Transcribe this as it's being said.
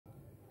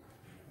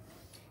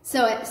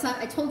So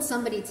I told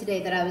somebody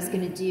today that I was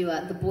going to do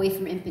The Boy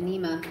from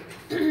Ipanema.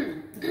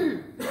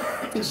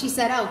 And she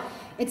said, oh,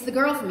 it's the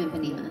girl from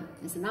Ipanema.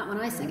 I said, not when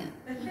I sing it.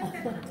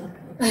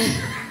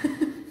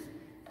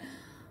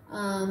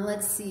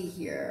 Let's see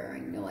here. I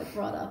know I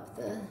brought up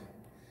the...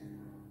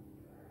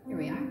 Here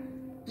we are.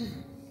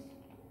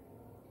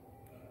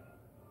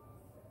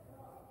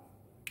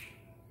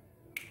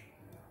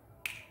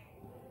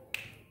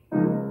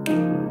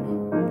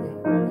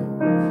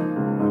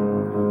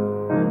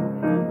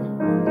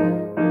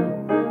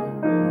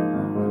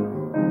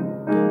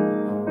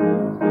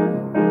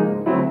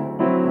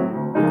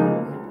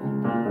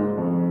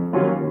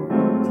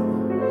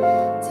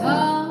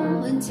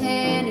 Tall and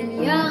tan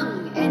and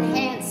young and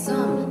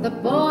handsome, the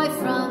boy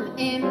from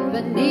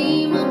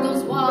Ipanema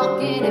goes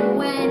walking, and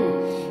when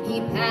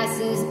he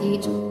passes,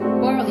 each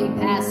girl he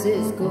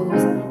passes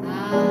goes,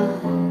 ah.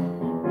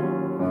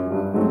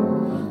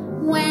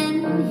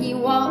 When he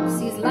walks,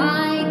 he's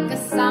like a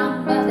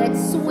samba that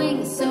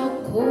swings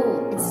so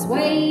cool, it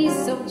sways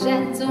so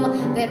gentle,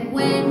 that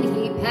when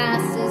he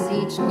passes,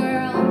 each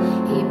girl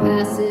he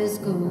passes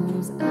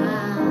goes,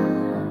 ah.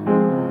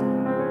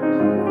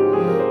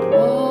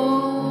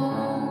 Oh,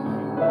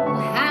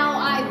 how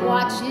I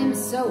watch him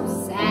so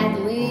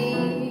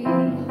sadly.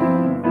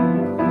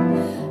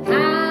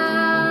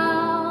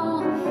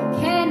 How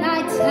can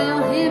I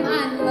tell him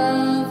I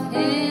love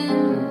him?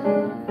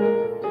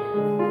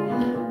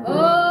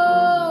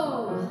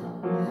 Oh,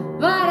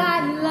 but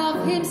I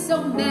love him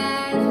so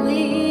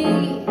madly.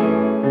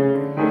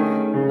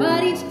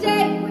 But each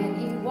day when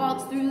he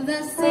walks through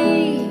the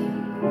sea,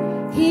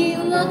 he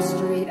looks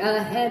straight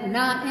ahead,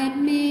 not at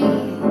me.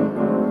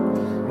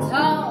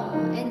 Tall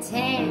and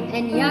tan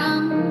and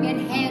young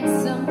and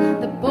handsome,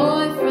 the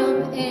boy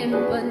from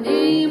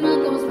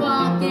Ipanema goes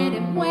walking,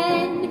 and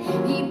when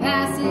he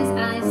passes,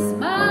 I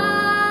smile.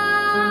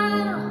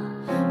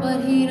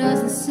 But he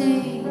doesn't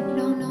say,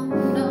 no, no,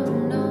 no,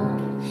 no,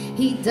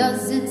 he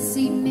doesn't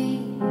see me.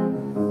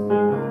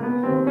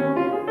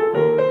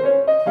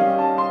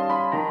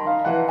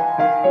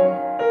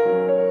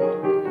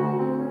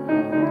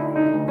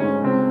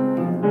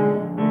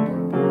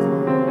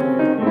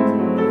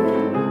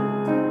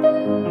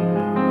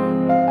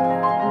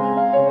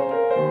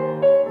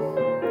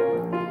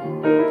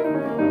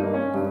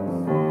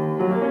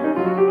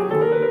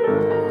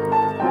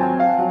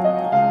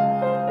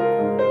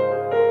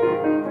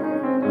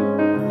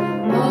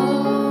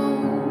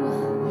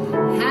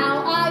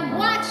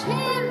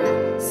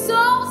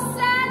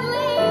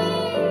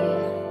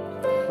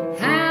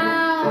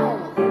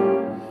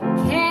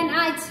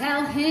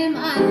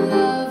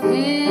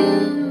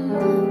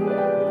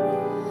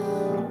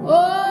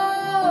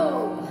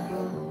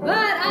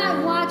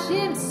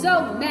 So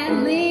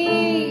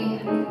manly,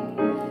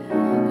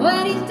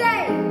 but each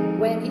day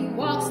when he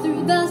walks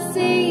through the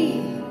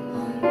sea,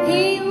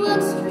 he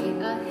looks straight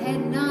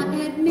ahead, not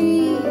at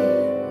me.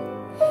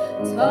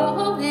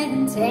 Tall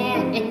and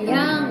tan and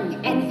young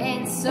and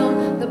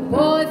handsome, the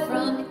boy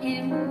from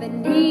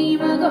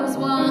Ipanema goes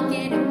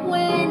walking, and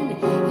when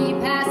he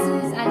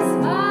passes, I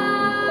smile.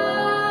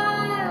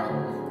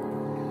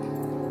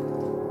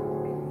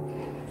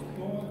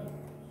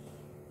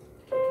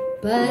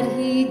 But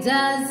he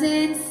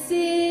doesn't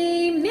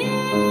see me.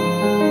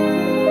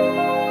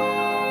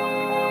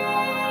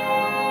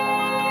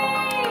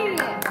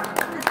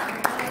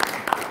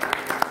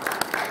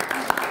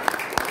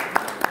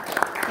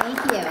 Thank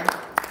you.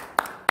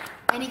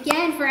 And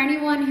again, for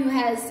anyone who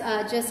has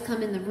just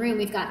come in the room,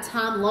 we've got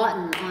Tom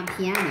Lawton on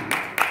piano.